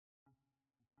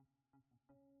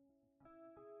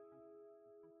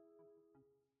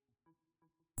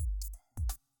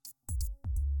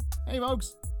Hey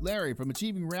folks, Larry from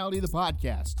Achieving Reality, the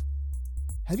podcast.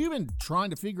 Have you been trying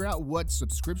to figure out what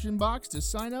subscription box to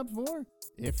sign up for?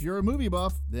 If you're a movie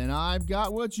buff, then I've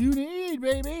got what you need,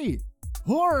 baby!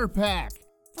 Horror Pack!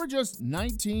 For just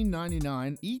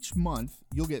 $19.99 each month,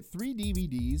 you'll get 3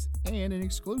 DVDs and an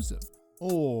exclusive.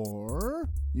 Or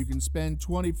you can spend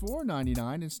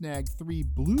 $24.99 and snag 3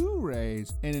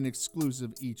 Blu-rays and an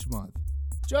exclusive each month.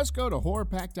 Just go to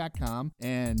horrorpack.com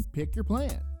and pick your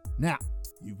plan. Now,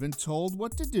 you've been told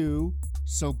what to do,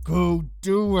 so go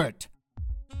do it.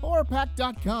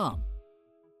 horrorpack.com.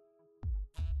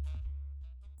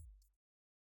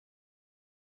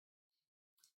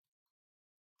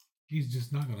 He's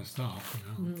just not going to stop,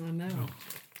 you know. I know. No.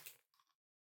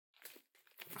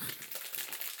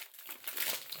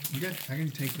 I can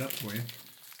take it up for you.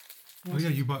 Oh, yeah,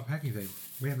 you bought packing tape.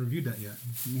 We haven't reviewed that yet.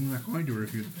 I'm not going to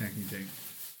review the packing tape.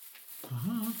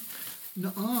 Uh-huh.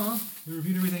 Nuh-uh. We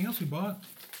reviewed everything else we bought.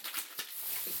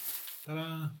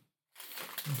 Ta-da.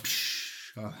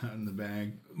 Out in the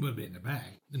bag. It would be in the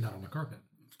bag and not on the carpet.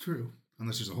 True.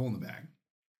 Unless there's a hole in the bag.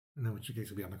 And then, in which case,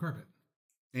 it'll be on the carpet.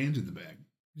 And in the bag.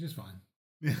 Which is fine.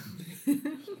 Yeah.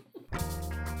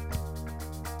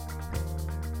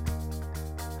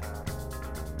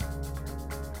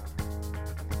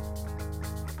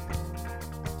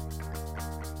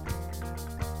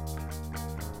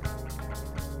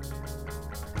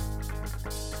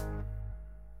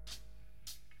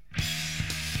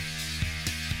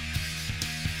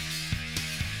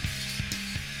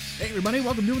 Hey everybody,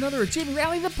 welcome to another Achieving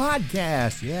Reality, the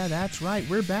podcast. Yeah, that's right,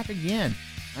 we're back again.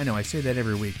 I know I say that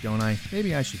every week, don't I?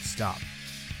 Maybe I should stop.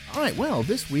 All right, well,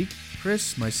 this week,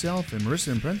 Chris, myself, and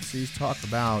Marissa in parentheses talk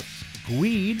about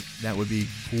gweed. That would be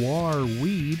guar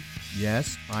weed.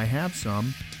 Yes, I have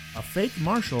some. A fake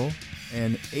Marshall,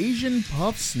 and Asian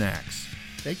puff snacks.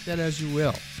 Take that as you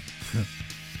will.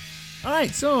 All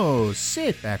right, so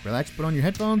sit back, relax, put on your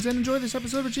headphones, and enjoy this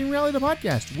episode of Achieving Reality, the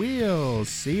podcast. We'll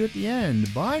see you at the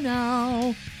end. Bye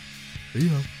now. See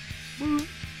ya. Bye.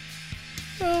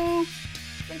 No.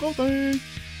 Go thing.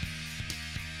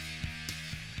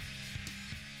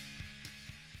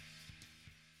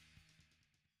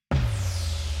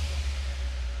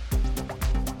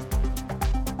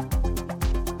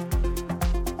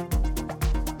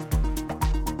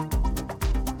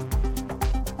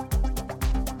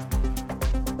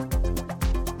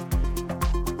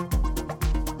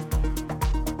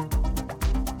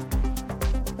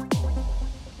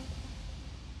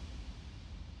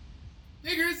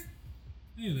 Hey, Chris.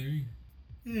 Hey, Larry.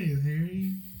 Hey,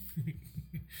 Larry.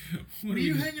 What Were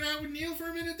you hanging out with Neil for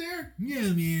a minute there? Yeah,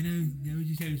 man. I was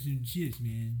just having some shits,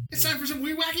 man. It's time for some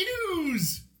weird wacky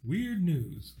news. Weird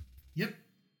news. Yep. It's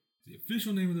the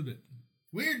official name of the bit.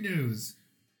 Weird news.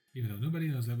 Even though nobody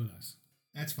knows that but us.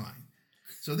 That's fine.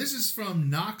 So this is from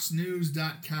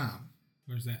knoxnews.com.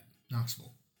 Where's that?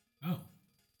 Knoxville, Oh.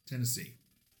 Tennessee.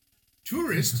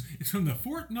 Tourist. It's from the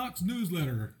Fort Knox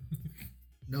newsletter.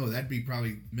 No, that'd be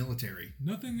probably military.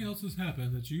 Nothing else has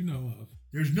happened that you know of.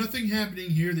 There's nothing happening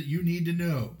here that you need to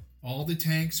know. All the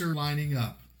tanks are lining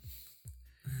up.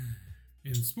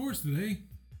 In sports today,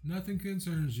 nothing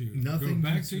concerns you. Nothing Go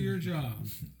back concerns to your you. job.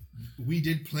 We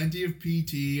did plenty of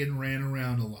PT and ran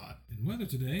around a lot. In weather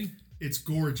today, It's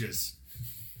gorgeous.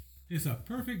 it's a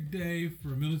perfect day for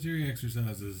military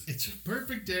exercises. It's a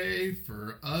perfect day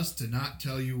for us to not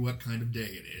tell you what kind of day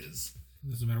it is.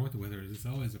 Doesn't matter what the weather is, it's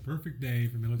always a perfect day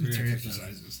for military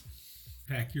exercises.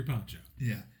 Pack your poncho.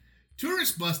 Yeah.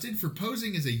 Tourist busted for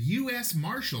posing as a U.S.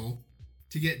 Marshal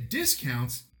to get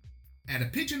discounts at a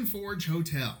Pigeon Forge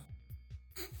hotel.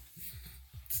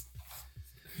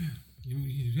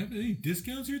 You have any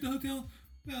discounts here at the hotel?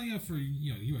 Well, yeah, for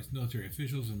U.S. military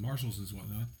officials and marshals and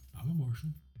whatnot. I'm a marshal.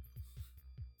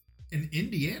 An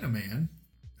Indiana man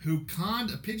who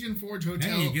conned a Pigeon Forge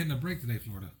hotel. Hey, you're getting a break today,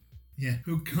 Florida. Yeah,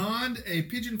 who conned a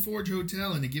Pigeon Forge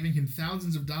hotel into giving him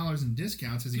thousands of dollars in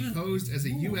discounts as he Good posed as a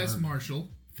Lord. U.S. Marshal,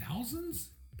 Thousands?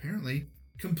 apparently,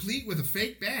 complete with a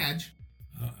fake badge,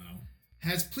 Uh-oh.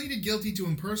 has pleaded guilty to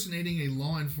impersonating a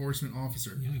law enforcement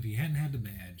officer. If he hadn't had the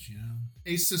badge,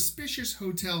 A suspicious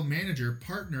hotel manager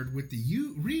partnered with the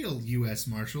real U.S.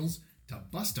 Marshals to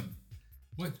bust him.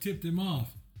 What tipped him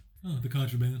off? Oh, the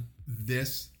contraband.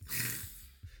 This,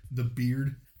 the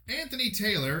beard. Anthony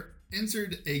Taylor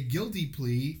answered a guilty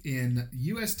plea in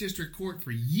U.S. District Court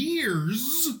for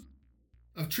years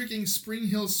of tricking Spring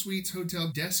Hill Suites hotel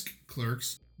desk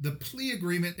clerks. The plea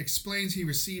agreement explains he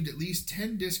received at least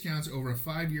 10 discounts over a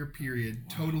 5-year period,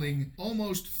 totaling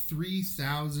almost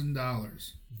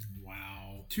 $3,000.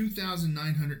 Wow.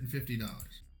 $2,950.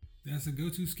 That's a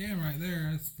go-to scam right there.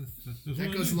 That's That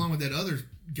what goes I do. along with that other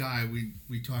guy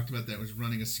we talked about that was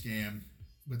running a scam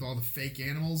with all the fake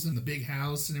animals and the big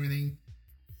house and everything.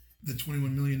 The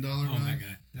 $21 million Oh, guy. that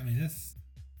guy. I mean, that's...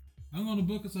 I'm going to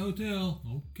book us a hotel.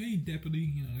 Okay,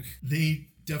 deputy. You know. The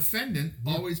defendant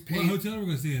always What paid hotel are we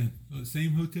going to stay in? The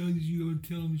same hotel as you go and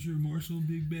tell them that you're a Marshall,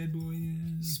 big bad boy?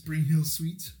 Yeah. Spring Hill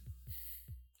Suites.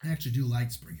 I actually do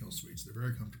like Spring Hill Suites. They're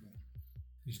very comfortable.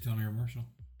 You should tell me you're a Marshall.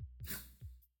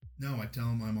 No, I tell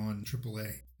them I'm on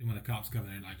AAA. And when the cops come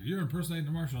in, like, you're impersonating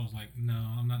a Marshall. I was like,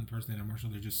 no, I'm not impersonating a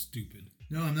Marshall. They're just stupid.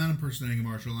 No, I'm not impersonating a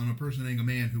marshal. I'm impersonating a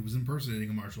man who was impersonating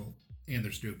a marshal, and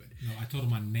they're stupid. No, I told them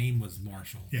my name was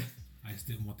Marshall. Yeah. I just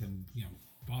didn't want them,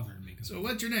 bothering me because So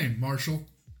what's your name? Marshall.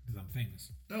 I'm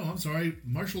famous. Oh, I'm sorry.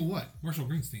 Marshall what? Marshall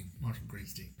Greenstein. Marshall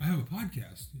Greenstein. I have a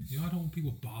podcast. I don't want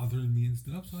people bothering me and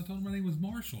stuff, so I told them my name was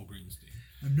Marshall Greenstein.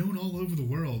 I'm known all over the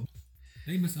world.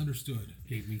 They misunderstood.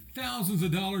 Gave me thousands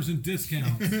of dollars in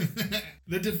discounts.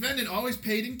 The defendant always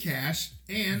paid in cash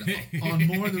and on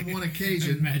more than one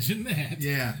occasion. Imagine that.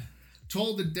 Yeah.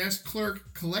 Told the desk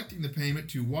clerk collecting the payment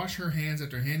to wash her hands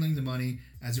after handling the money,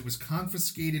 as it was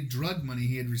confiscated drug money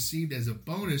he had received as a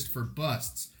bonus for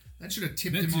busts. That should have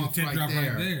tipped That him should off tip right drop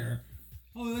there. right there.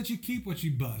 Oh, they let you keep what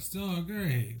you bust. Oh,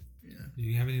 great. Yeah. Do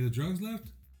you have any of the drugs left?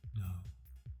 No.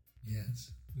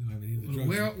 Yes. We don't have any of the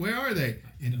drugs. Where are they?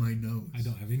 In my nose. I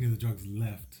don't have any of the drugs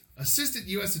left. Assistant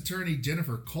U.S. Attorney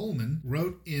Jennifer Coleman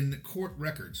wrote in court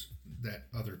records, that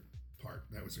other part,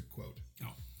 that was a quote.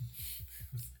 Oh.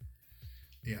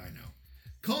 Yeah, I know.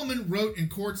 Coleman wrote in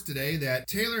courts today that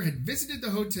Taylor had visited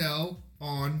the hotel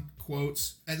on,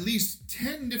 quotes, at least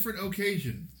 10 different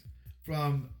occasions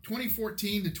from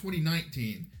 2014 to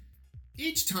 2019.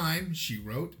 Each time, she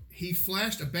wrote, he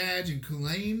flashed a badge and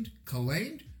claimed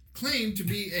to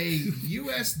be a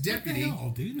U.S. deputy. What the hell,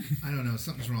 dude? I don't know,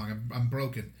 something's wrong. I'm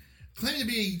broken. Claimed to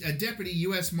be a deputy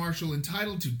U.S. Marshal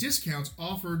entitled to discounts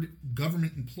offered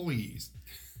government employees.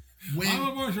 I'm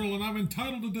a marshal and I'm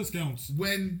entitled to discounts.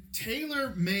 When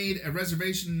Taylor made a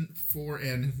reservation for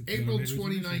an April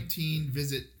 2019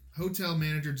 visit, hotel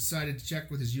manager decided to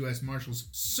check with his U.S. Marshal's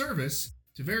service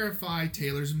to verify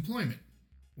Taylor's employment.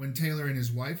 When Taylor and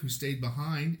his wife, who stayed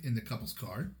behind in the couple's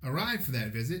car, arrived for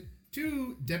that visit,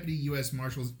 two deputy U.S.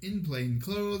 Marshals in plain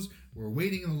clothes were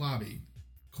waiting in the lobby.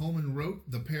 Coleman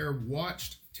wrote the pair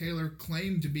watched Taylor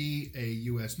claim to be a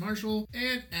U.S. Marshal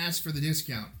and asked for the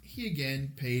discount. He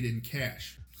again paid in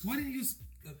cash. Why didn't you just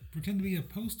pretend to be a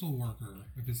postal worker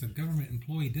if it's a government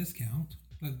employee discount?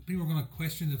 Like, people are going to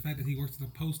question the fact that he works at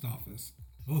the post office.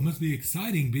 Oh, it must be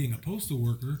exciting being a postal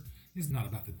worker. It's not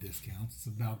about the discounts. It's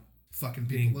about Fucking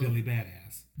being people Billy up.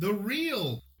 Badass. The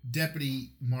real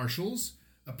deputy marshals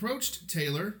approached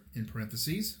Taylor, in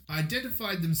parentheses,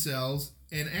 identified themselves,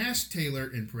 and asked Taylor,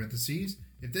 in parentheses,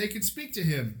 if they could speak to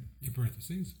him. In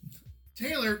parentheses.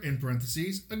 Taylor, in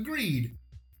parentheses, agreed.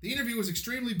 The interview was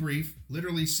extremely brief,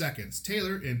 literally seconds.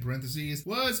 Taylor, in parentheses,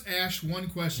 was asked one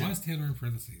question. Why is Taylor in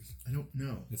parentheses? I don't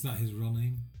know. It's not his real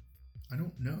name? I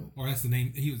don't know. Or that's the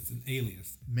name. He was an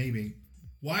alias. Maybe.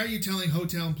 Why are you telling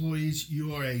hotel employees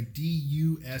you are a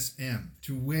DUSM?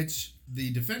 To which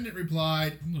the defendant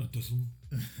replied, I'm going to diss him.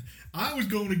 I was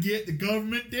going to get the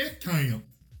government discount.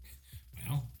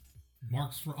 Well,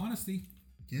 marks for honesty.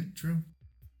 Yeah, true.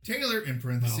 Taylor, in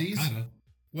parentheses, Well, kinda.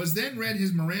 was then read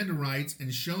his Miranda rights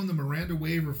and shown the Miranda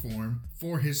waiver form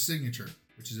for his signature,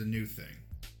 which is a new thing,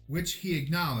 which he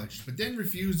acknowledged, but then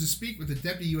refused to speak with the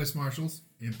deputy U.S. Marshals,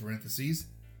 in parentheses,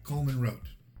 Coleman wrote.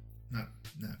 Not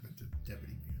but the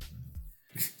deputy.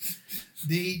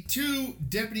 The two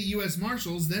deputy U.S.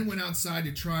 Marshals then went outside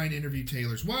to try and interview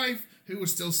Taylor's wife, who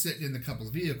was still sitting in the couple's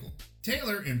vehicle.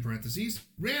 Taylor, in parentheses,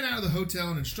 ran out of the hotel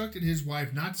and instructed his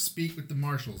wife not to speak with the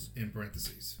marshals, in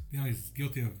parentheses. He's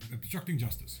guilty of obstructing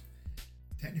justice.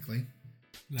 Technically.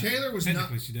 No, Taylor was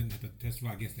technically, she didn't have to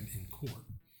testify against him in court.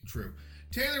 True.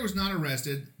 Taylor was not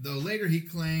arrested, though later he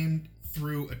claimed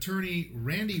through attorney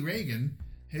Randy Reagan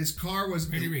his car was...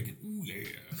 Randy Reagan. Ooh, yeah.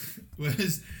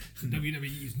 Was...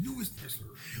 WWE's newest wrestler.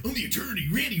 I'm the attorney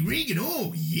Randy Reagan.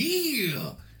 Oh,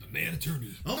 yeah. The man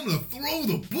attorney. I'm going to throw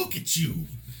the book at you.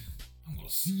 I'm going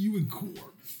to see you in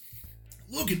court.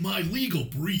 Look at my legal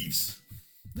briefs.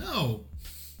 No.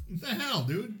 What the hell,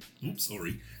 dude? Oops,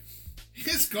 sorry.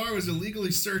 His car was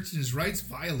illegally searched and his rights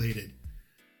violated.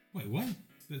 Wait, what?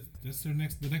 That's the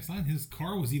next line? His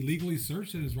car was illegally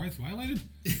searched and his rights violated?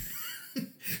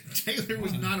 Taylor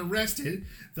was not arrested,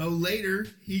 though later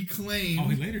he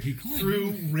claimed... he claimed.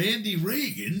 Through Randy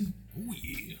Reagan... Oh,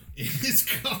 yeah. His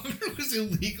car was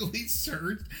illegally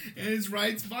searched and his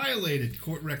rights violated,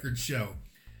 court records show.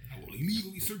 I will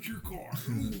illegally search your car.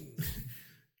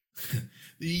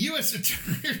 The U.S.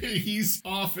 Attorney's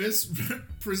Office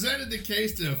presented the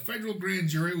case to a federal grand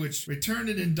jury, which returned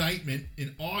an indictment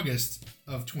in August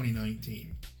of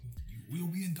 2019. You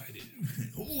will be indicted.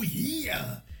 Oh,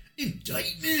 yeah.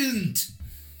 Indictment!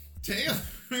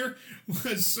 Taylor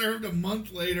was served a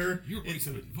month later. Your rights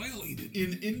have been violated.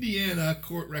 In Indiana,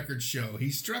 court records show. He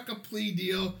struck a plea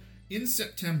deal in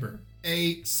September.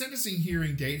 A sentencing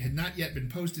hearing date had not yet been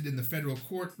posted in the federal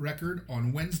court record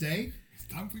on Wednesday.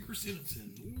 It's time for your sentencing.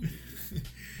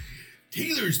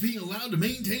 Taylor's being allowed to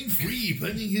maintain free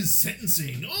pending his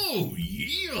sentencing. Oh,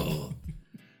 yeah.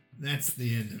 That's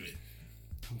the end of it.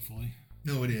 Hopefully.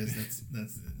 No, it is.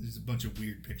 That's. There's a bunch of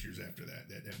weird pictures after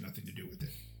that have nothing to do with it.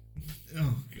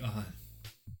 Oh, God.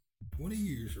 20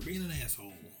 years for being an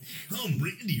asshole. I'm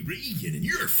Randy Reagan, and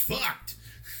you're fucked,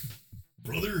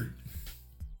 brother.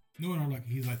 No,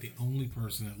 he's like the only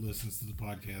person that listens to the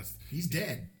podcast. He's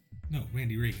dead. No,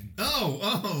 Randy Reagan.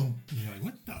 Oh. And you're like,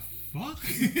 what the fuck?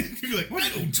 You're like, I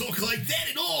don't talk like that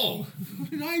at all. What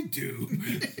did I do?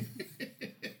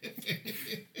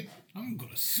 I'm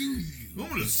gonna sue you. I'm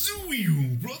gonna sue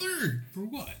you, brother. For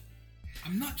what?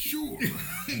 I'm not sure.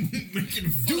 Making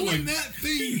fun Doing of my, that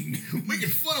thing. Making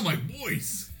fun of my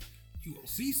voice. You will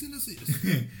cease and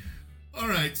desist. All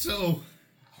right, so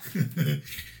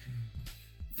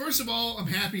first of all, I'm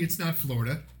happy it's not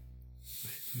Florida.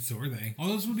 So are they. All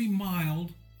this would be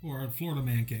mild for a Florida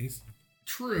man case.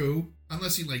 True,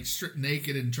 unless he like stripped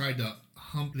naked and tried to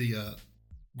hump the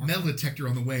metal detector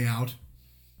on the way out.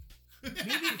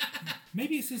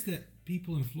 Maybe it's just that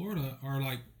people in Florida are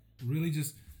like really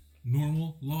just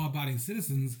normal, law-abiding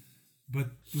citizens, but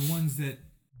the ones that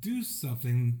do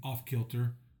something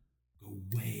off-kilter go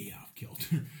way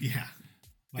off-kilter. Yeah.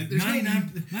 Like there's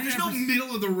 99, there's no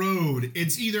middle of the road.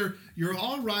 It's either you're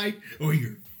all right or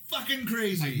you're fucking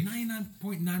crazy. Like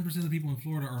 99.9% of the people in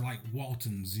Florida are like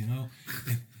Waltons, you know?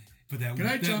 But that, Good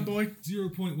night, John Boy.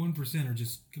 0.1% are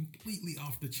just completely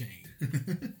off the chain.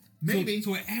 Maybe.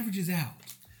 So it averages out.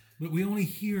 But we only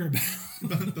hear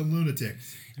about the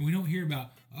lunatics. And we don't hear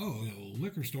about,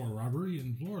 liquor store robbery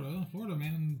in Florida. Florida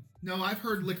man. No, I've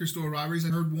heard liquor store robberies. I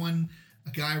heard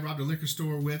a guy robbed a liquor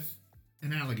store with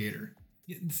an alligator.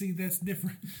 Yeah, see, that's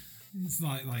different. It's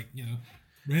not like,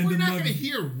 random. We're not going to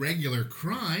hear regular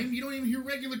crime. You don't even hear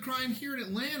regular crime here in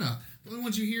Atlanta. The only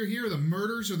ones you hear here are the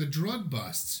murders or the drug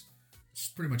busts. Which is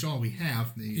pretty much all we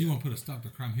have. You want to put a stop to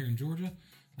crime here in Georgia?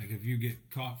 Like if you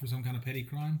get caught for some kind of petty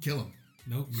crime? Kill him.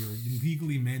 Nope, you're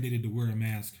legally mandated to wear a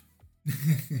mask.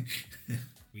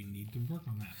 We need to work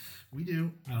on that. We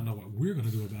do. I don't know what we're going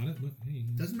to do about it, but hey.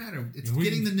 Doesn't matter. It's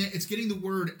getting the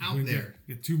word out there.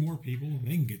 Get two more people.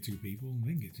 They can get two people.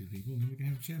 They can get two people. And then we can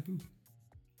have shampoo.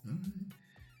 All right.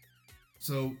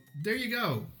 So there you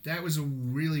go. That was a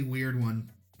really weird one.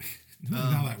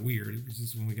 Not that weird. It was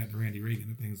just when we got to Randy Reagan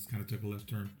that things kind of took a left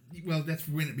turn. Well, that's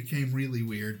when it became really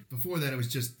weird. Before that, it was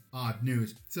just odd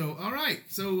news. So, all right.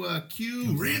 So,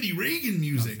 cue Randy Reagan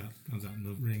music. Comes out in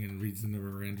the ring and reads the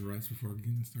Miranda rights before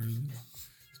getting started.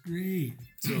 It's great.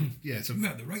 So, yeah. So you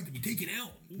have the right to be taken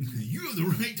out. You have the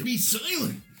right to be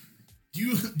silent.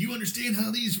 Do you understand how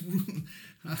these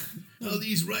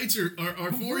rights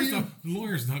are for you? The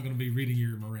lawyer's not going to be reading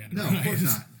your Miranda. No, of course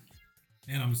not.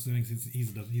 And I'm assuming since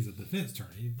he's a defense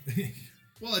attorney.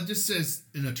 Well, it just says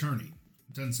an attorney.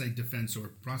 It doesn't say defense or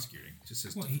prosecuting. It just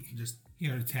says he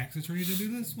hired a tax attorney to do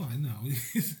this? Why? No,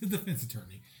 he's a defense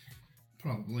attorney.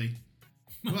 Probably.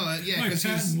 Well, yeah,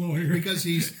 because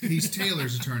he's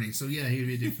Taylor's attorney. So yeah, he'd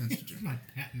be a defense attorney. My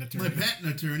patent attorney. My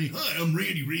patent attorney. Hi, I'm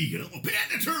Randy Reagan. I'm a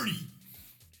patent attorney.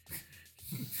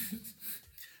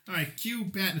 All right, cue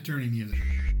patent attorney music.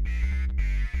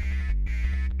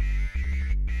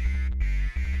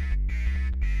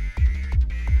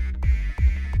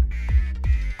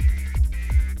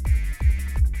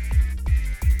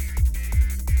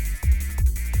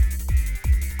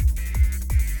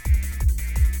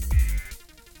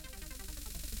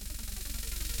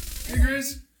 Hey,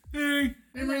 Chris. Hey.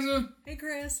 Hey, Marissa. Hey,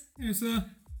 Chris. Hey, sir.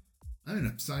 I'm in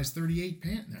a size 38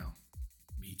 pant now.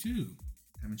 Me too.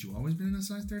 Haven't you always been in a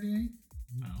size 38?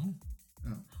 No.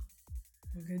 Oh.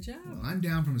 Well, good job. Well, I'm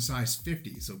down from a size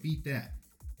 50, so beat that.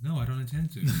 No, I don't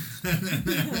intend to. I'm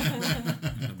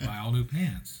going to buy all new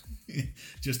pants.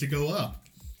 Just to go up.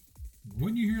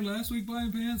 Weren't you here last week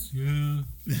buying pants? Yeah.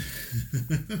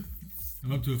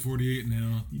 I'm up to a 48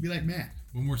 now. You'd be like Matt.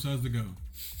 One more size to go.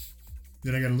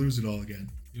 Then I gotta lose it all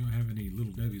again. You don't have any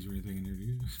Little Debbie's or anything in there, do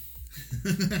you?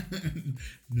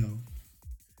 No.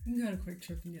 You can go to Quick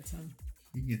Trip and get some.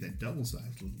 You can get that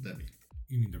double-sized Little Debbie.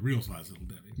 You mean the real size Little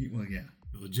Debbie? Well, yeah.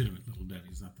 The legitimate Little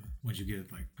Debbie's, not the ones you get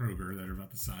at like Kroger that are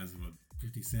about the size of a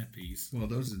 50-cent piece. Well,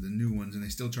 those are the new ones, and they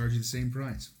still charge you the same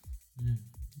price. Yeah.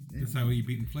 That's how you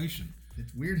beat inflation.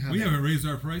 It's weird how we haven't raised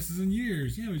our prices in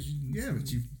years. Yeah,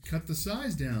 but you cut the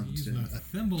size down. Using a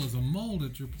thimble as a mold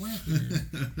at your plant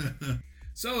there.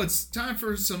 So it's time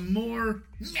for some more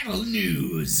metal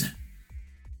news.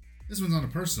 This one's on a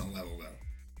personal level, though.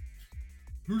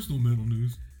 Personal metal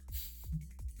news.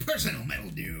 Personal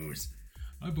metal news.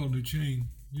 I bought a new chain.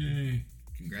 Yay!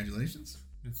 Congratulations.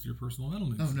 That's your personal metal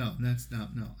news. Oh no, that's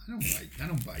not. No, I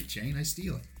don't buy chain. I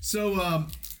steal it. So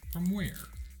from where?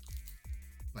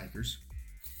 Bikers.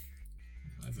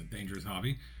 That's a dangerous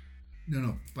hobby.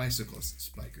 No, bicyclists,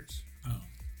 bikers. Oh,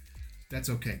 that's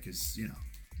okay, because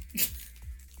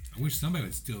I wish somebody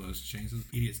would steal those chains. Those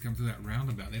idiots come through that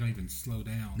roundabout. They don't even slow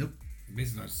down. Nope.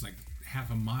 Basically, it's like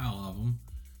half a mile of them.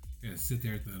 You gotta sit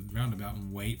there at the roundabout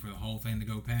and wait for the whole thing to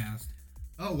go past.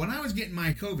 Oh, when I was getting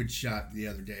my COVID shot the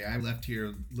other day, I left here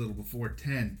a little before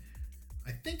 10.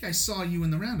 I think I saw you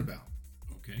in the roundabout.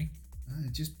 Okay.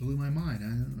 It just blew my mind.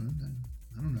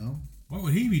 I don't know. What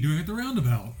would he be doing at the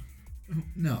roundabout?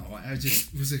 No, I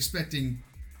just was expecting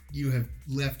you have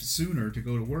left sooner to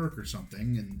go to work or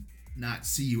something and not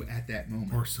see you at that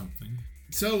moment. Or something.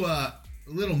 So, a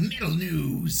little metal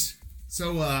news.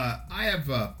 So, I have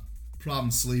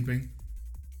problem sleeping.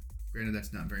 Granted,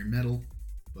 that's not very metal,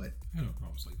 but... I have no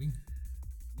problem sleeping.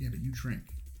 Yeah, but you drink.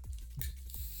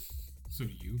 So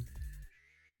do you.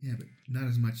 Yeah, but not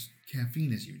as much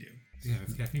caffeine as you do. Yeah,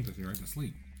 it's caffeine puts me right to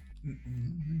sleep.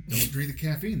 Don't drink the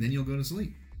caffeine, then you'll go to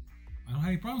sleep. I don't have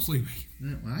any problem sleeping.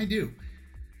 Well, I do.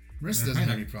 Marissa doesn't have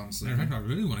any problem sleeping. Matter of fact, I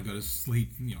really want to go to sleep,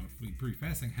 pretty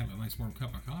fast. I can have a nice warm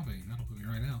cup of coffee, and that'll put me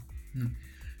right out.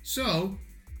 So,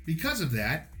 because of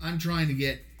that, I'm trying to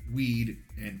get weed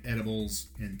and edibles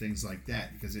and things like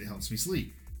that because it helps me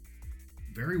sleep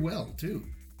very well, too.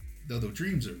 Though the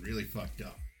dreams are really fucked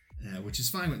up, which is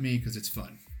fine with me because it's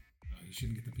fun. You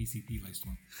shouldn't get the PCP laced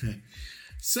one.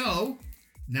 So,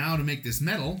 now to make this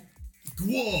metal,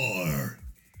 Gwar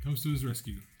comes to his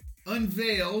rescue.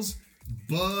 Unveils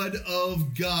Bud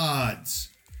of Gods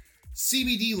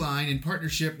CBD line in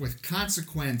partnership with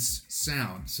Consequence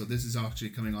Sound. So this is actually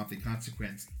coming off the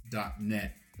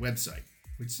consequence.net website,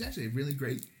 which is actually really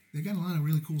great. They got a lot of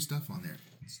really cool stuff on there.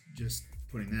 Just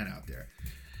putting that out there.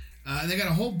 And they got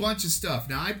a whole bunch of stuff.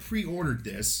 Now, I pre-ordered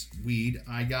this weed.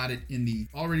 I got it in the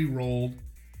already rolled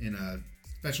in a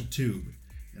special tube.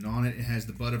 And on it, it has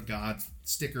the Bud of God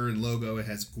sticker and logo. It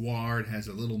has Gwar. It has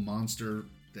a little monster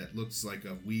that looks like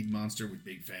a weed monster with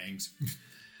big fangs.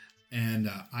 And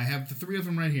I have the 3 of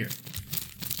them right here.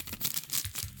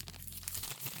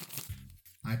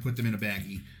 I put them in a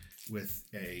baggie with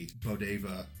a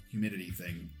Bodega humidity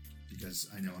thing because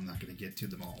I know I'm not going to get to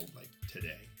them all like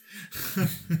today.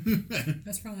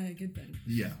 That's probably a good thing.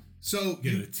 Yeah. So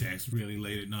get a text really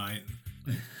late at night.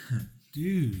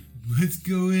 Dude, what's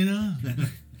going on?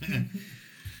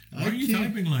 Why are you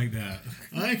typing like that?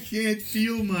 I can't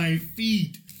feel my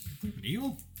feet.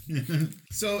 Neil?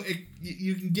 So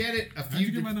you can get it a few. How'd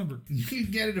you get my number? You can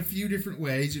get it a few different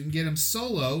ways. You can get them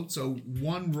solo, so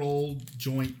one rolled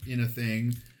joint in a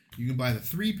thing. You can buy the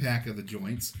 3-pack of the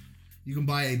joints. You can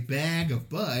buy a bag of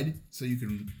bud, so you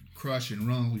can crush and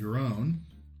roll your own.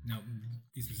 Now,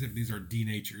 be specific. These are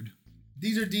denatured.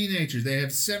 These are denatured. They have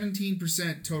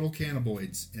 17% total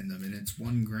cannabinoids in them, and it's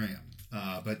 1 gram.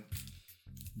 But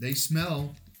they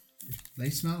smell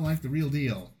like the real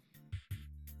deal.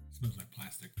 It smells like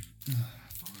plastic.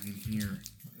 Fine, here.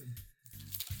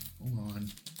 Hold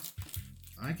on.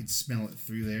 I can smell it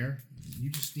through there. You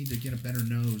just need to get a better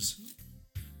nose.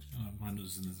 Mine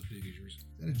isn't as big as yours.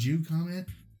 Is that a Jew comment?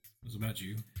 It was about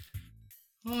you.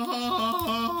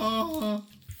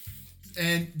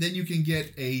 And then you can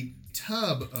get a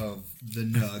tub of the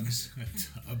nugs. A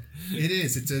tub? It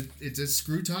is. It's a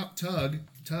screw top tub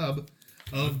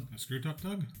of a screw top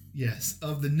tug? Yes,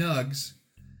 of the nugs.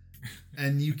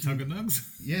 And you can tug of nugs?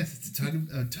 Yes, it's a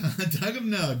tug of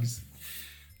nugs.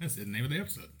 That's the name of the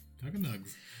episode. Tug of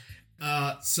nugs.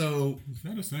 So is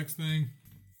that a sex thing?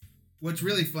 What's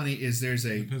really funny is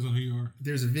depends on who you are.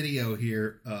 There's a video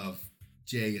here of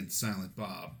Jay and Silent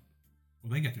Bob.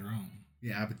 Well, they got their own.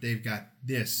 Yeah, but they've got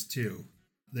this too.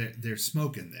 They're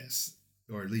smoking this,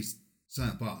 or at least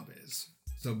Silent Bob is.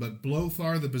 So, but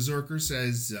Blothar the Berserker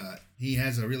says he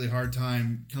has a really hard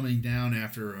time coming down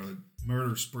after a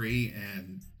murder spree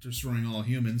and destroying all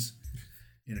humans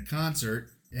in a concert.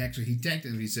 Actually, he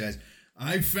technically says,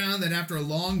 "I've found that after a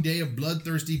long day of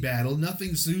bloodthirsty battle,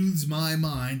 nothing soothes my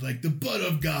mind like the Bud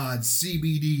of God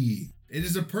CBD. It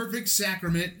is a perfect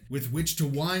sacrament with which to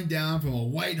wind down from a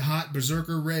white-hot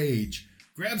berserker rage.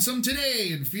 Grab some today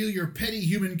and feel your petty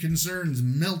human concerns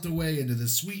melt away into the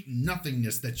sweet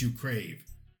nothingness that you crave.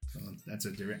 So that's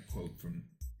a direct quote from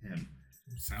him.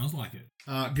 Sounds like it.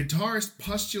 Guitarist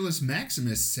Postulus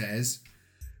Maximus says,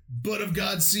 Bud of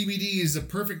God CBD is a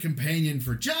perfect companion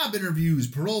for job interviews,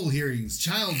 parole hearings,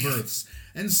 childbirths,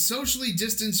 and socially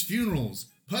distanced funerals.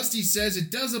 Pusty says it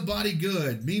does a body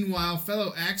good. Meanwhile,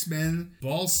 fellow Axeman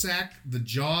Ballsack the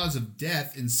Jaws of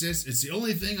Death insists it's the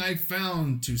only thing I've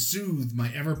found to soothe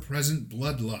my ever-present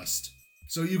bloodlust.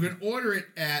 So you can order it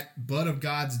at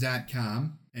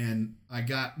budofgods.com, and I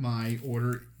got my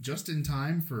order just in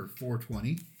time for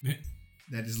 420.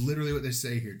 That is literally what they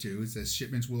say here, too. It says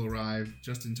shipments will arrive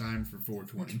just in time for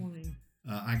 420. 420.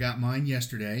 I got mine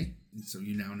yesterday, so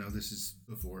you now know this is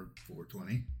before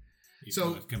 420.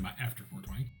 So it's come by after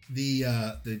 420.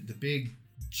 The big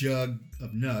jug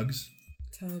of nugs,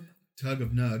 tug of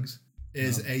nugs,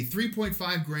 is a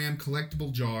 3.5 gram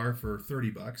collectible jar for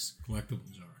 $30.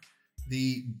 Collectible jar.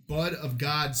 The Bud of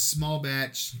God small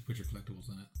batch, You put your collectibles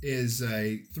in it. is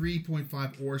a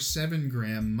 3.5 or 7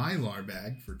 gram Mylar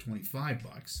bag for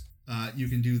 $25. You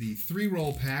can do the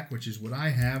 3-roll pack, which is what I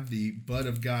have, the Bud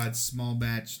of God small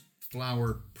batch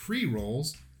flower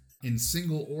pre-rolls in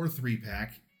single or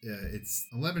 3-pack. It's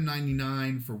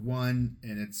 $11.99 for one,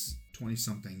 and it's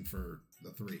 20-something for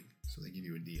the 3. So they give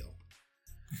you a deal.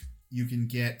 You can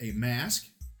get a mask,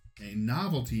 a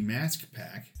novelty mask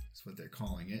pack. That's what they're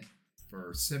calling it,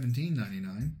 for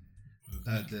 $17.99.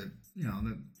 The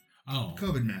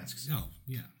COVID masks. Oh,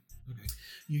 yeah. Okay.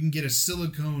 You can get a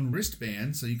silicone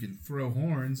wristband so you can throw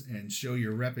horns and show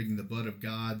you're repping the Bud of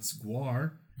God's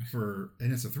guar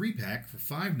and it's a 3-pack for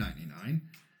 $5.99.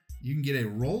 You can get a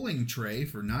rolling tray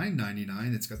for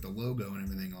 $9.99. It's got the logo and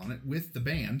everything on it with the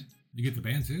band. You get the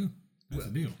band too? That's a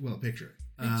deal. Well, a picture.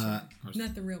 Of course,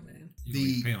 Not the real band. you're going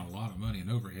to be paying a lot of money in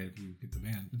overhead if you get the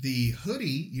band. The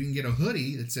hoodie, you can get a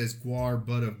hoodie that says Guar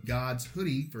Bud of God's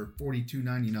hoodie for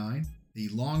 $42.99. The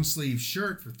long sleeve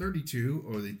shirt for $32,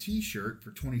 or the t-shirt for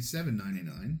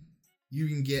 $27.99. You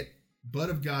can get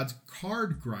Bud of God's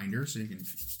card grinder, so you can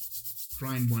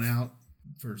grind one out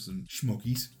for some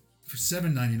schmokies. For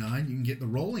 $7.99, you can get the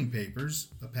rolling papers,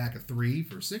 a pack of 3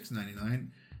 for $6.99,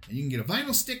 and you can get a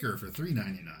vinyl sticker for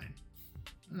 $3.99.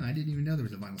 Oh, I didn't even know there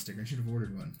was a vinyl sticker. I should have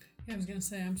ordered one. Yeah, I was gonna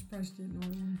say I'm surprised you didn't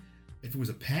order one. If it was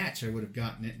a patch, I would have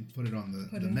gotten it and put it on the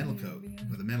metal coat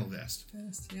with a metal vest.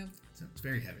 Yep. So it's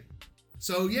very heavy.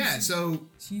 So yeah, so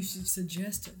you should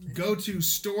suggest it. Man. go to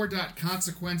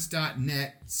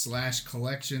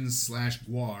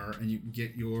store.consequence.net/collections/guar and you can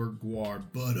get your guar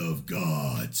Bud of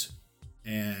Gods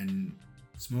and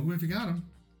smoke them if you got them.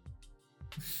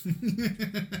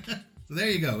 So there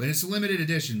you go. And it's a limited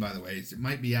edition, by the way. It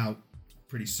might be out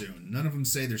pretty soon. None of them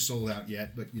say they're sold out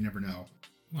yet, but you never know.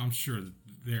 Well, I'm sure that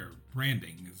their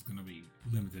branding is going to be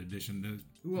limited edition.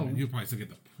 Well, you'll probably still get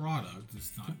the product.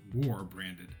 It's not war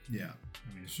branded. Yeah.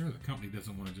 I mean, sure, the company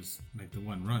doesn't want to just make the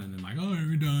one run and then like, oh,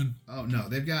 you're done. Oh, no.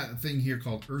 They've got a thing here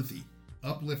called Earthy.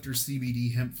 Uplifter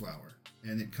CBD hemp flower.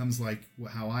 And it comes like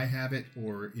how I have it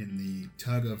or in the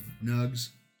tug of nugs.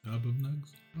 Tub of nugs?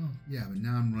 Oh, yeah, but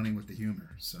now I'm running with the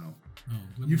humor, so. Oh,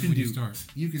 let me know when you start.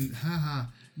 You can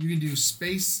do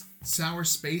sour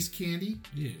space candy.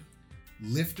 Yeah.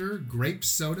 Lifter, grape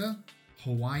soda,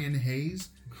 Hawaiian haze,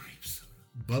 Grape soda.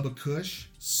 Bubba Kush,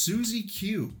 Suzy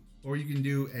Q, or you can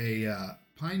do a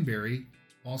pineberry,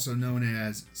 also known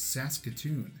as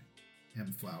Saskatoon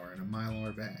hemp flower in a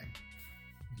Mylar bag.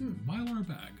 Mylar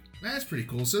bag. That's pretty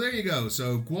cool. So there you go.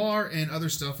 So Guar and other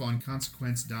stuff on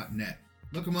consequence.net.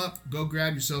 Look them up. Go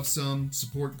grab yourself some.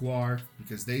 Support Guar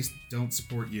because they don't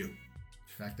support you. In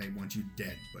fact, they want you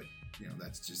dead, but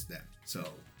that's just them. So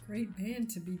Great band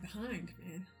to be behind,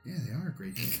 man. yeah, they are a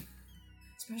great band.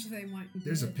 Especially they want you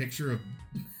There's a dead. picture of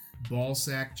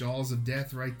Ballsack Jaws of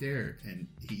Death right there, and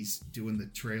he's doing the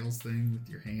trails thing with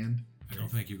your hand. I don't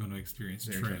think you're going to experience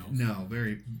Very trails. funny. No,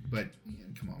 but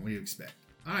come on, what do you expect?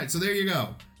 All right, so there you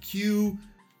go. Cue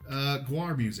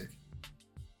Guar music.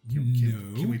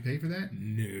 Can we pay for that?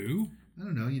 No. I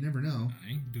don't know. You never know. I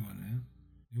ain't doing that.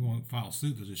 You won't file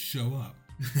suit, they'll just show up.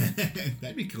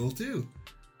 That'd be cool too.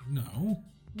 No.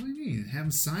 What do you mean? Have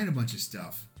them sign a bunch of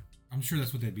stuff. I'm sure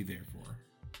that's what they'd be there for.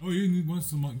 Oh, you need one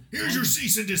some. Here's your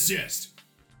cease and desist.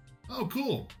 Oh,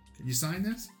 cool. Can you sign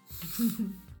this?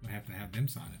 I have to have them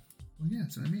sign it. Well, yeah,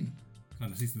 that's what I mean. It's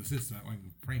on the cease and desist, so that way I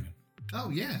can frame it. Oh,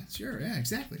 yeah, sure. Yeah,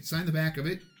 exactly. Sign the back of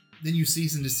it. Then you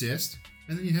cease and desist.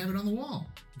 And then you have it on the wall.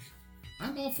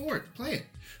 I'm all for it. Play it.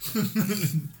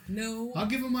 No. I'll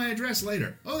give them my address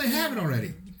later. Oh, they have it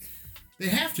already. They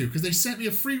have to, because they sent me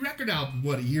a free record album,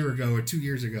 a year ago or 2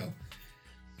 years ago.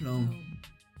 So, You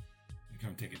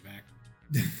come take it back.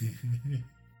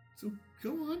 So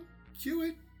go on, cue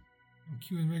it. I'm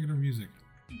cueing regular music.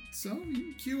 So you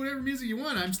can cue whatever music you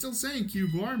want. I'm still saying cue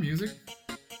Guar music.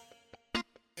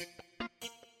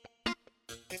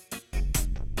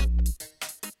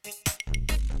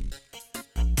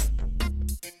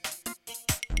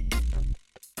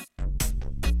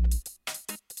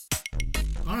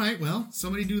 All right, well,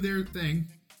 somebody do their thing.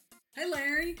 Hey,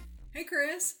 Larry. Hey,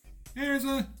 Chris. Hey,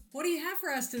 Rizza. What do you have for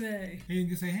us today? Hey, you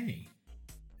can say hey.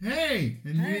 Hey,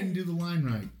 and you Hey. didn't do the line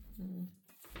right.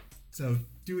 So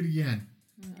do it again.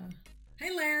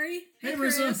 Hey, Larry. Hey,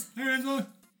 Chris. Marissa. Hey, Rizza.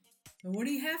 So what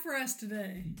do you have for us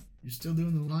today? You're still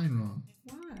doing the line wrong.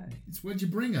 Why? It's what'd you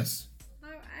bring us?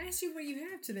 I asked you what you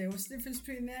have today. What's the difference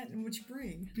between that and what you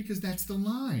bring? Because that's the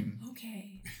line.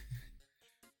 Okay.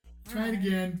 Try it Alright.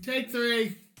 again. Take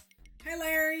 3. Hey,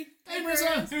 Larry. Hey, Chris.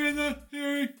 Marissa. Hey, Rizza.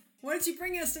 Hey. What did you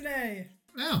bring us today?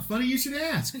 Wow, funny you should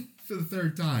ask for the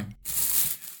 3rd time.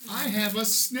 I have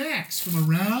us snacks from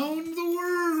around the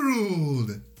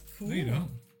world. Cool. No, you don't.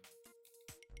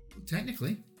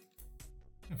 Technically.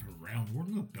 Have a round world.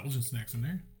 Little Belgian snacks in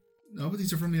there. No, but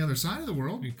these are from the other side of the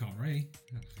world. We could call Ray.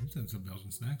 He sent some Belgian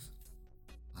snacks.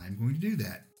 I'm going to do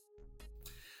that.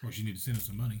 Of course, you need to send us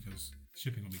some money because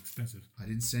shipping will be expensive. I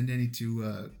didn't send any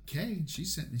to Kay, and she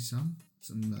sent me some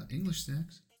English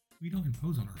snacks. We don't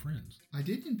impose on our friends. I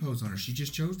did impose on her. She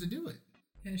just chose to do it.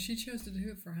 Yeah, she chose to do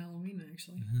it for Halloween,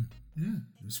 actually. Yeah, it was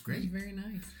It was great. very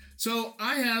nice. So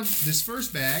I have this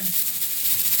first bag.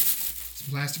 It's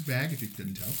a plastic bag, if you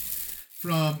couldn't tell.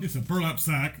 From, It's a burlap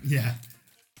sack. yeah,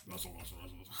 Russell, Russell,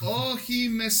 Russell.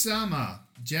 Ohimesama,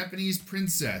 Japanese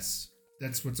princess.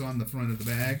 That's what's on the front of the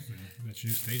bag. That's your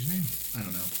new stage name? I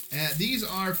don't know. These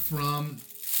are from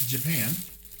Japan.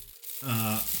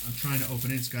 I'm trying to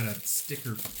open it. It's got a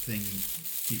sticker thing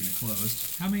keeping it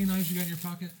closed. How many knives you got in your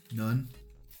pocket? None.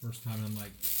 First time in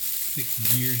like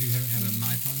 6 years you haven't had a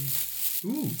knife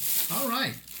on you? Ooh, all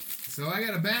right. So I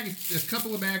got a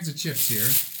couple of bags of chips here.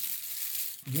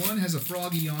 One has a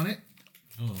froggy on it,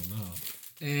 Oh,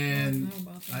 no. and I don't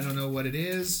know about that. I don't know what it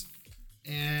is,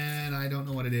 and I don't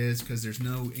know what it is because there's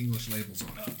no English labels on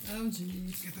it. Oh,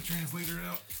 jeez. Get the translator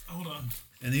out. Hold on.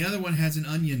 And the other one has an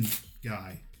onion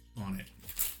guy on it,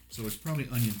 so it's probably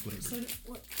onion flavored. So,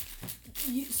 what?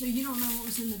 So you don't know what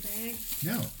was in the bag?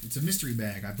 No, it's a mystery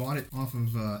bag. I bought it off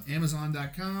of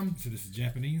Amazon.com. So this is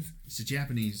Japanese? It's a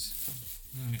Japanese.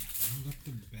 Alright, hold up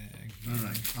the bag. All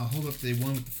right, I'll hold up the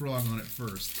one with the frog on it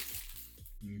first.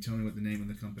 You can tell me what the name of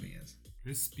the company is.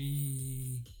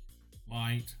 Crispy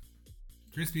light.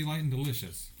 Crispy light and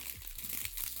delicious.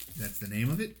 That's the name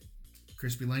of it?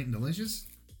 Crispy, light, and delicious?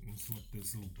 That's what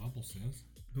this little bubble says.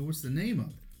 But what's the name of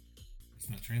it? It's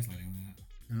not translating that.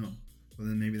 Oh, well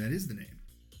then maybe that is the name.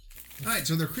 All right,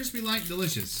 so they're crispy, light, and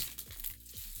delicious.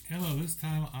 Hello, this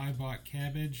time I bought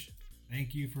cabbage.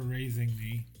 Thank you for raising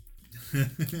me.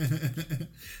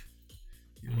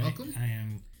 You're welcome. I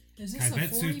am Is this a 40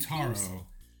 Kaibetsu piece? Taro.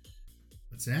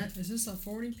 What's that? Is this a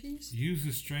 40 piece? Use a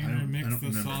I strainer, don't mix the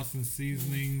remember. sauce and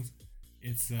seasonings.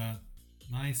 It's a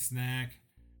nice snack.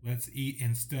 Let's eat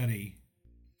and study.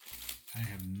 I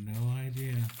have no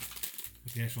idea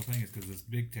what the actual thing is because this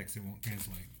big text it won't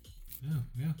translate. Oh,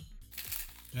 yeah.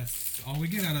 That's all we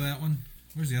get out of that one.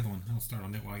 Where's the other one? I'll start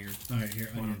on it while you're... All right, here,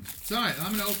 onion. So, all right,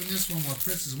 I'm going to open this one while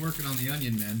Chris is working on the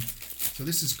onion men. So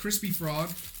this is Crispy Frog.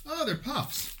 Oh, they're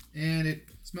puffs. And it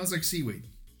smells like seaweed.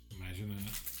 Imagine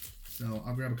that. So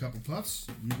I'll grab a couple puffs.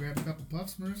 You grab a couple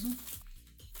puffs, Marissa?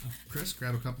 Chris,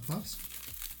 grab a couple puffs.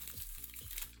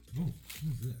 Oh,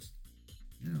 what is this?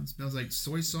 Yeah, it smells like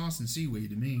soy sauce and seaweed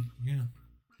to me. Yeah.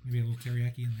 Maybe a little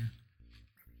teriyaki in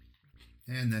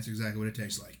there. And that's exactly what it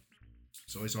tastes like.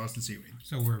 Soy sauce and seaweed.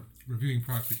 So we're reviewing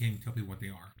products we can't tell people what they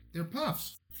are. They're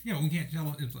puffs. Yeah, but we can't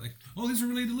tell. It's like, oh, these are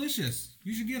really delicious.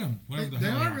 You should get them. Whatever the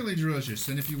They hell are really delicious.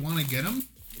 And if you want to get them,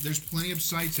 there's plenty of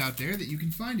sites out there that you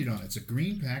can find it on. It's a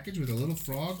green package with a little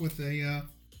frog with a,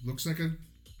 looks like a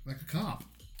cop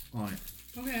on it.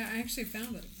 Okay, I actually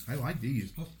found it. I like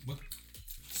these. Oh, what?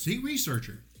 Sea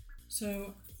Researcher.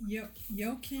 So,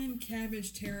 Yokin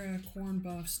Cabbage Taro Corn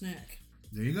Buff Snack.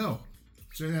 There you go.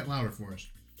 Say that louder for us.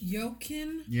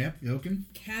 Yokin Yep, Yokin.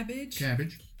 Cabbage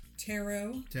Cabbage.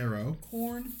 Taro Taro.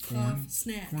 Corn Puff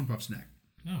Snack. Corn puff snack.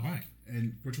 Oh, right.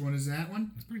 And which one is that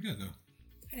one? That's pretty good, though.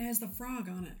 It has the frog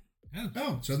on it. Oh,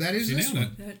 Oh, so that is She this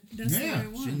nailed one. That's the Yeah,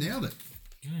 right one. she nailed it.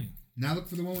 okay. Now look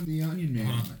for the one with the onion man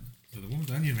on it. So the one with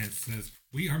the onion man says,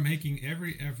 we are making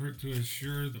every effort to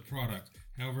assure the product.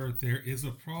 However, if there is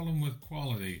a problem with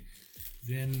quality,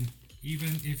 then even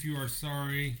if you are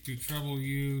sorry to trouble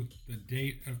you, the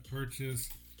date of purchase,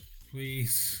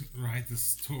 please write the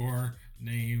store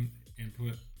name and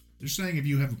put They're saying if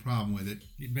you have a problem with it.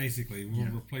 Basically, we'll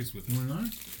replace with it. You want another?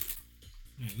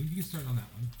 Yeah, you can start on that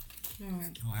one. All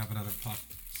right. I'll have another pop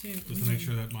See, just to make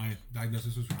sure that my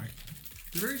diagnosis was right.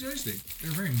 They're very tasty.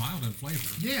 They're very mild in flavor.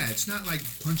 Yeah, it's not like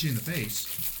punch you in the face.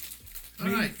 I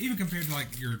mean, All right. even compared to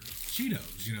like your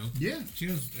Cheetos, you know. Yeah.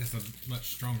 Cheetos has a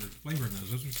much stronger flavor than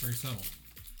those. Those are very subtle.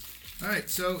 All right,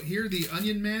 so here are the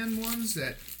Onion Man ones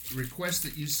that request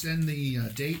that you send the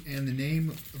date and the name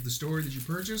of the store that you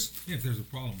purchased. Yeah, if there's a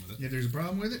problem with it. If there's a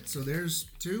problem with it, so there's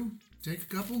 2. Take a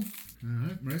couple. All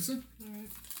right, Marissa? All right.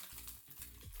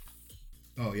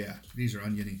 Oh, yeah, these are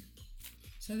oniony.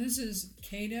 So this is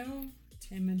Kato,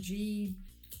 Tamaji,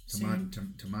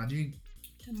 Tamaji?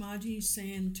 Tamaji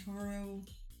Santaro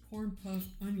corn puff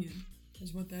onion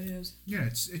is what that is. Yeah,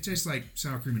 it tastes like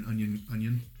sour cream and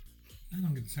onion. I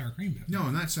don't get the sour cream bit. No,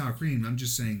 not sour cream. I'm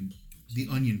just saying the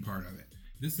onion part of it.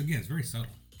 This, again, is very subtle.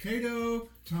 Kato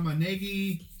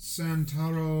Tamanegi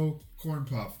Santaro corn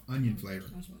puff onion flavor.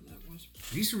 That's what that was.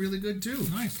 These are really good too.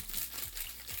 Nice.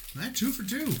 That 2 for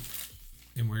 2.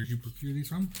 And where did you procure these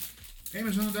from?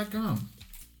 Amazon.com.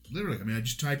 Literally, I mean, I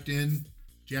just typed in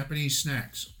Japanese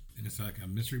snacks, And it's like a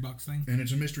mystery box thing? and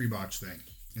it's a mystery box thing,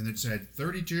 and it said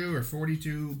 32 or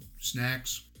 42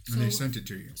 snacks, and they sent it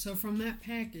to you. So from that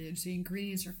package, the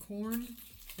ingredients are corn,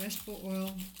 vegetable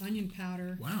oil, onion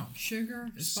powder, Wow. sugar,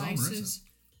 It's all spices,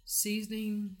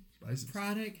 seasoning, Spices.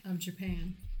 product of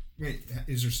Japan. Wait,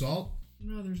 is there salt?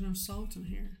 No, there's no salt in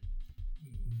here.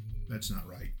 That's not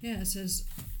right. Yeah, it says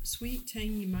sweet,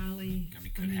 tangy, mildly, I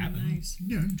mean, could onion happen. nice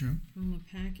Yeah, true. on the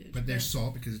package. But there's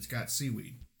salt because it's got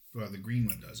seaweed. Well, the green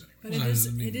one does anyway. But Well, it that is.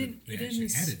 doesn't mean It that didn't. they It actually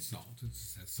didn't. added salt. It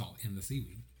just has salt in the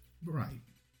seaweed. Right.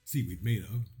 Seaweed made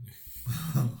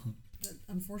of.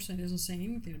 Unfortunately, it doesn't say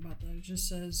anything about that. It just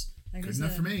says, like I Good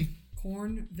enough said, for me.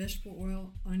 corn, vegetable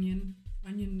oil, onion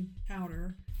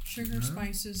powder, sugar,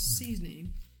 spices,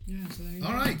 seasoning. Yeah, so there you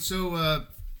All go. right, so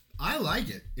I like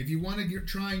it. If you want to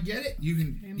try and get it, you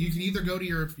can either go to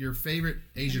your favorite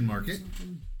Asian market,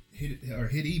 hit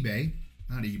eBay,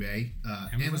 not eBay,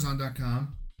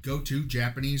 Amazon.com. Go to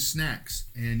Japanese snacks,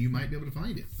 and you might be able to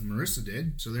find it. And Marissa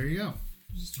did, so there you go.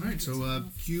 All right, so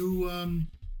cue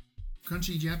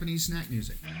crunchy Japanese snack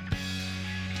music.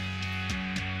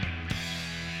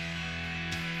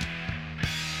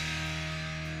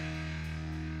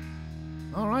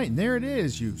 All right, and there it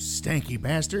is, you stanky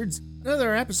bastards.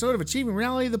 Another episode of Achieving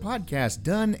Reality, the podcast,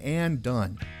 done and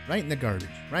done. Right in the garbage,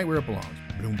 right where it belongs.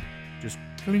 Boom. Just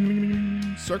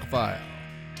circle file.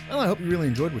 Well, I hope you really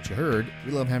enjoyed what you heard.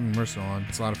 We love having Marissa on.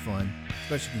 It's a lot of fun,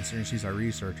 especially considering she's our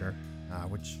researcher,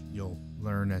 which you'll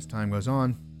learn as time goes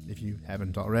on if you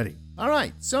haven't already. All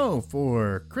right, so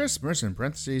for Chris, Marissa in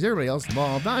parentheses, everybody else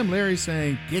involved, I'm Larry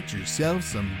saying, get yourself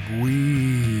some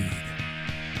weed.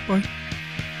 Bye.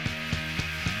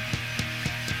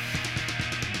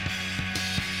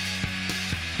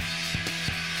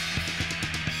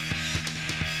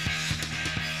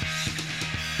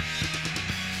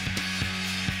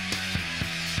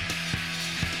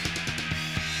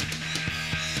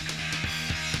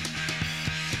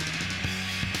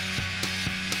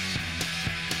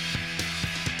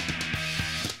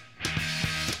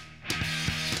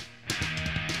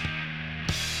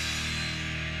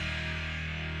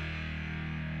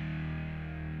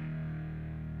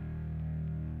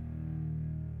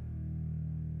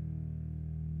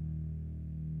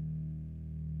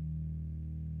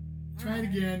 Try it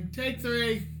again. Take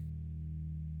 3.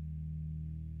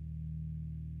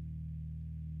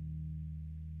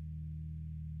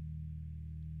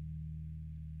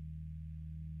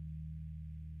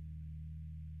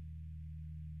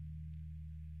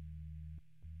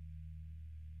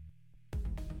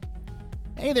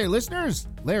 Hey there, listeners.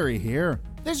 Larry here.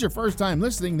 If this is your first time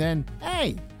listening, then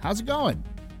hey, how's it going?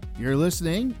 If you're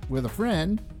listening with a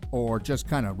friend or just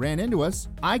kind of ran into us,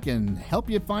 I can help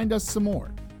you find us some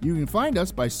more. You can find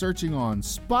us by searching on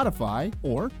Spotify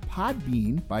or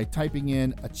Podbean by typing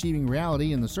in Achieving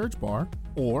Reality in the search bar,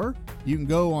 or you can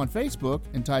go on Facebook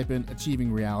and type in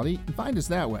Achieving Reality and find us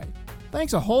that way.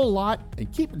 Thanks a whole lot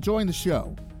and keep enjoying the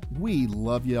show. We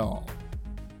love you all.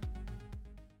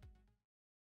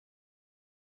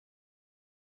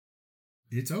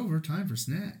 It's over. Time for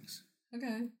snacks. Okay.